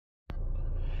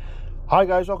Hi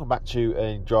guys, welcome back to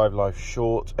a Drive Life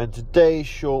short, and today's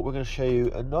short we're going to show you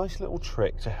a nice little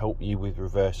trick to help you with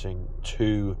reversing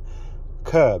two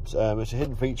curbs. It's a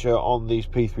hidden feature on these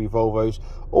P3 Volvos.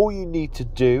 All you need to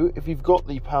do, if you've got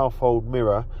the power fold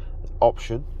mirror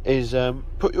option, is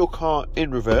put your car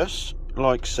in reverse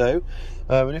like so,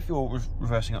 and if you're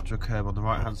reversing up to a curb on the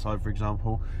right hand side, for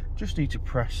example, just need to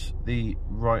press the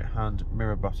right hand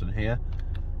mirror button here,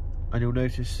 and you'll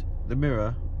notice the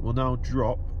mirror will now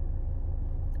drop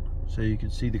so you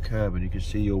can see the curb and you can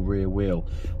see your rear wheel.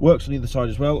 Works on either side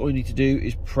as well. All you need to do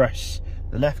is press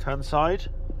the left hand side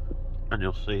and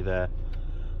you'll see there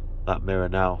that mirror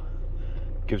now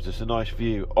gives us a nice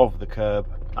view of the curb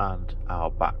and our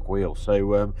back wheel.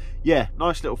 So yeah,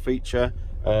 nice little feature.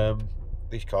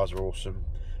 These cars are awesome.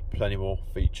 Plenty more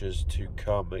features to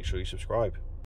come. Make sure you subscribe.